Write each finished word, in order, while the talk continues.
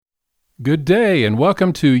Good day, and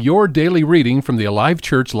welcome to your daily reading from the Alive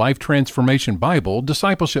Church Life Transformation Bible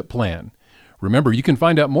Discipleship Plan. Remember, you can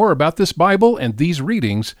find out more about this Bible and these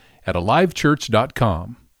readings at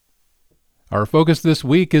alivechurch.com. Our focus this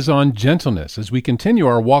week is on gentleness as we continue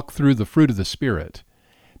our walk through the fruit of the Spirit.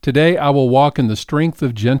 Today, I will walk in the strength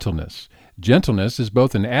of gentleness. Gentleness is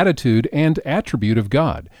both an attitude and attribute of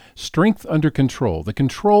God, strength under control, the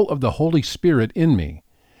control of the Holy Spirit in me.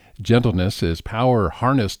 Gentleness is power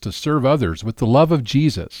harnessed to serve others with the love of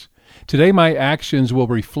Jesus. Today my actions will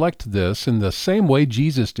reflect this in the same way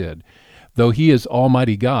Jesus did. Though he is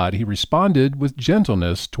Almighty God, he responded with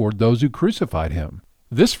gentleness toward those who crucified him.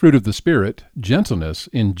 This fruit of the Spirit, gentleness,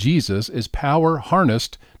 in Jesus is power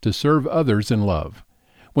harnessed to serve others in love.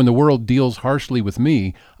 When the world deals harshly with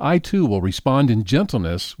me, I too will respond in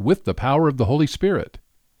gentleness with the power of the Holy Spirit.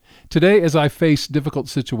 Today, as I face difficult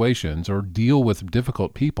situations or deal with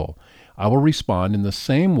difficult people, I will respond in the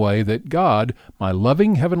same way that God, my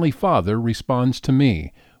loving Heavenly Father, responds to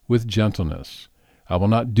me, with gentleness. I will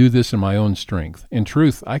not do this in my own strength. In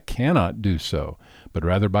truth, I cannot do so, but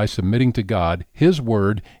rather by submitting to God, His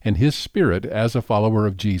Word, and His Spirit as a follower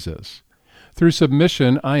of Jesus. Through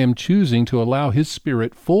submission, I am choosing to allow His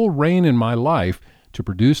Spirit full reign in my life to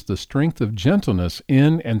produce the strength of gentleness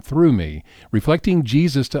in and through me, reflecting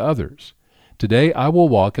Jesus to others. Today I will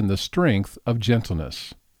walk in the strength of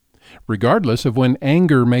gentleness. Regardless of when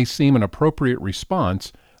anger may seem an appropriate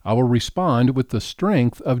response, I will respond with the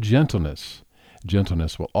strength of gentleness.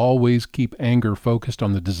 Gentleness will always keep anger focused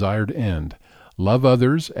on the desired end. Love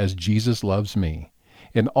others as Jesus loves me.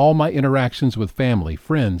 In all my interactions with family,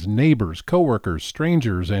 friends, neighbors, coworkers,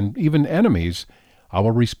 strangers, and even enemies, I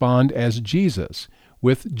will respond as Jesus,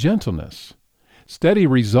 with gentleness. Steady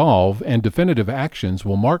resolve and definitive actions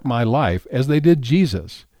will mark my life as they did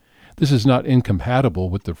Jesus. This is not incompatible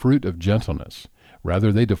with the fruit of gentleness.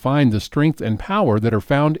 Rather, they define the strength and power that are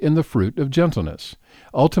found in the fruit of gentleness,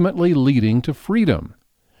 ultimately leading to freedom.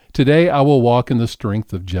 Today I will walk in the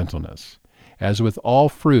strength of gentleness. As with all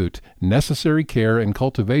fruit, necessary care and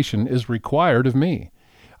cultivation is required of me.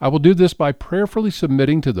 I will do this by prayerfully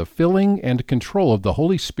submitting to the filling and control of the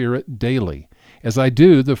Holy Spirit daily. As I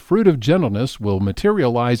do, the fruit of gentleness will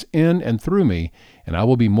materialize in and through me, and I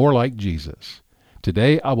will be more like Jesus.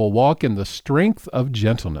 Today I will walk in the strength of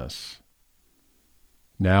gentleness.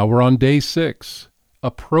 Now we're on day 6,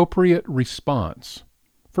 appropriate response.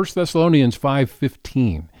 1 Thessalonians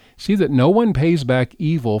 5:15. See that no one pays back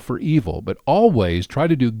evil for evil, but always try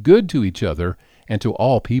to do good to each other and to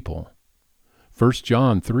all people. 1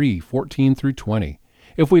 John 3:14 through 20.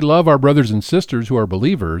 If we love our brothers and sisters who are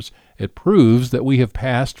believers, it proves that we have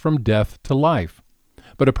passed from death to life.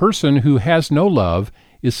 But a person who has no love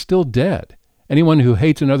is still dead. Anyone who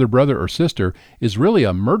hates another brother or sister is really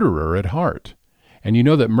a murderer at heart. And you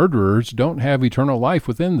know that murderers don't have eternal life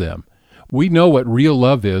within them. We know what real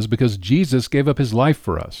love is because Jesus gave up His life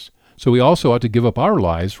for us. So we also ought to give up our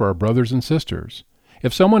lives for our brothers and sisters.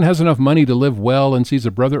 If someone has enough money to live well and sees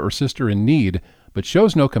a brother or sister in need, but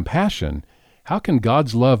shows no compassion, how can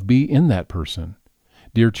God's love be in that person?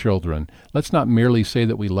 Dear children, let's not merely say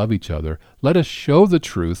that we love each other. Let us show the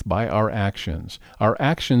truth by our actions. Our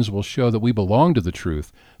actions will show that we belong to the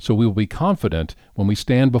truth, so we will be confident when we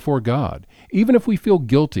stand before God. Even if we feel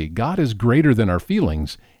guilty, God is greater than our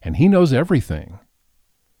feelings, and He knows everything.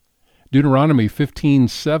 Deuteronomy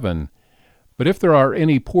 15:7. But if there are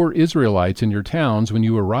any poor Israelites in your towns when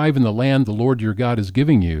you arrive in the land the Lord your God is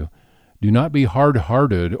giving you, do not be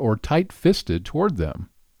hard-hearted or tight-fisted toward them.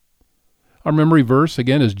 Our memory verse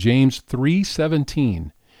again is James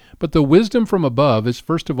 3:17. But the wisdom from above is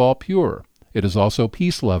first of all pure. It is also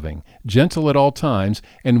peace-loving, gentle at all times,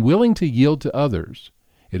 and willing to yield to others.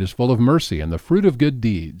 It is full of mercy and the fruit of good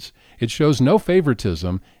deeds. It shows no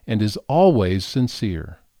favoritism and is always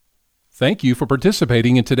sincere. Thank you for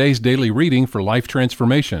participating in today's daily reading for Life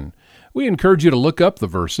Transformation. We encourage you to look up the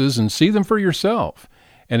verses and see them for yourself.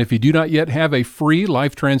 And if you do not yet have a free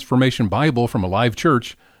Life Transformation Bible from Alive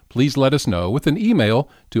Church, please let us know with an email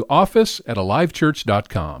to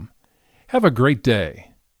office@alivechurch.com. Have a great day.